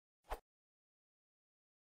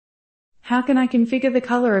How can I configure the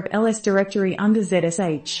color of ls directory under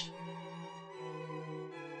ZSH?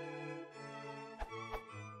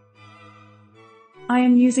 I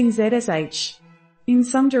am using ZSH. In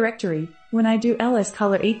some directory, when I do ls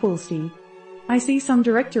color equals D, I see some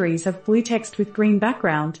directories have blue text with green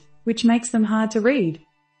background, which makes them hard to read.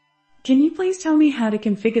 Can you please tell me how to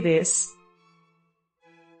configure this?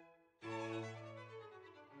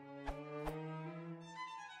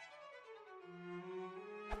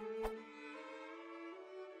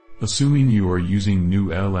 Assuming you are using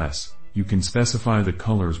new ls, you can specify the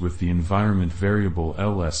colors with the environment variable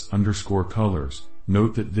ls_colors.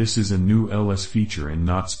 Note that this is a new ls feature and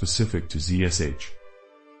not specific to ZSH.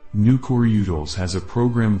 New Quartet has a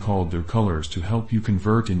program called dircolors to help you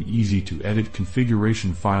convert an easy-to-edit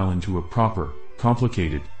configuration file into a proper,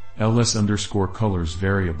 complicated, ls_colors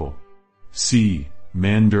variable. See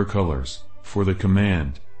man dircolors for the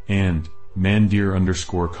command, and man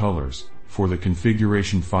dir_colors for the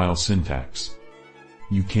configuration file syntax.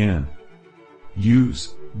 You can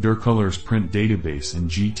use dircolors print database and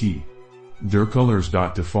GT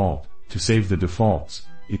dircolors.default to save the defaults.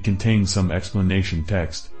 It contains some explanation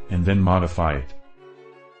text, and then modify it.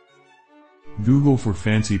 Google for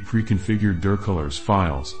fancy pre-configured dircolors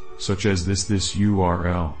files, such as this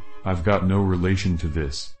URL. I've got no relation to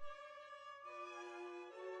this.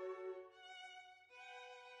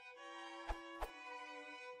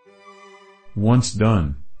 Once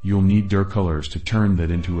done, you'll need dircolors to turn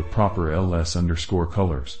that into a proper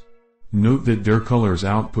ls_colors. Note that dircolors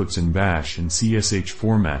outputs in bash and CSH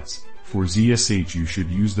formats. For ZSH you should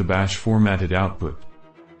use the bash formatted output.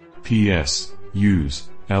 PS, use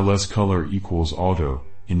ls_color equals auto,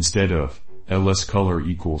 instead of ls_color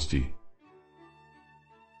equals D.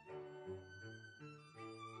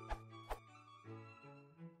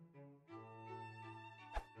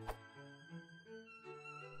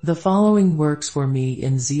 The following works for me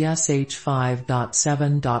in ZSH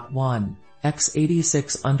 5.7.1,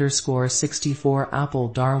 x86_64 Apple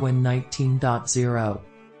Darwin 19.0.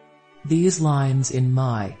 These lines in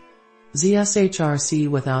my ZSHRC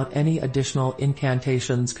without any additional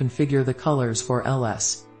incantations configure the colors for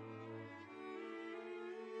ls.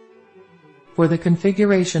 For the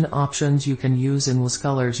configuration options you can use in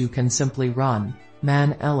lscolors, you can simply run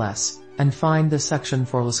man ls and find the section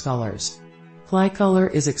for lscolors. Color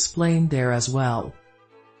is explained there as well.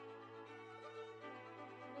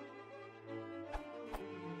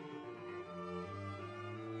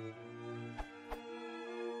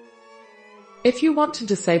 If you want to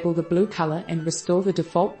disable the blue color and restore the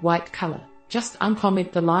default white color, just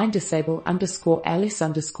uncomment the line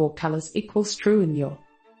disable_ls_colors equals true in your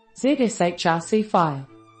ZSHRC file.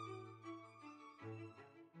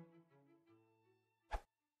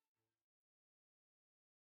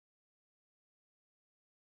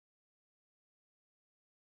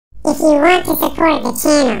 If you want to support the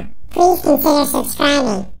channel, please consider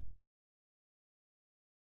subscribing.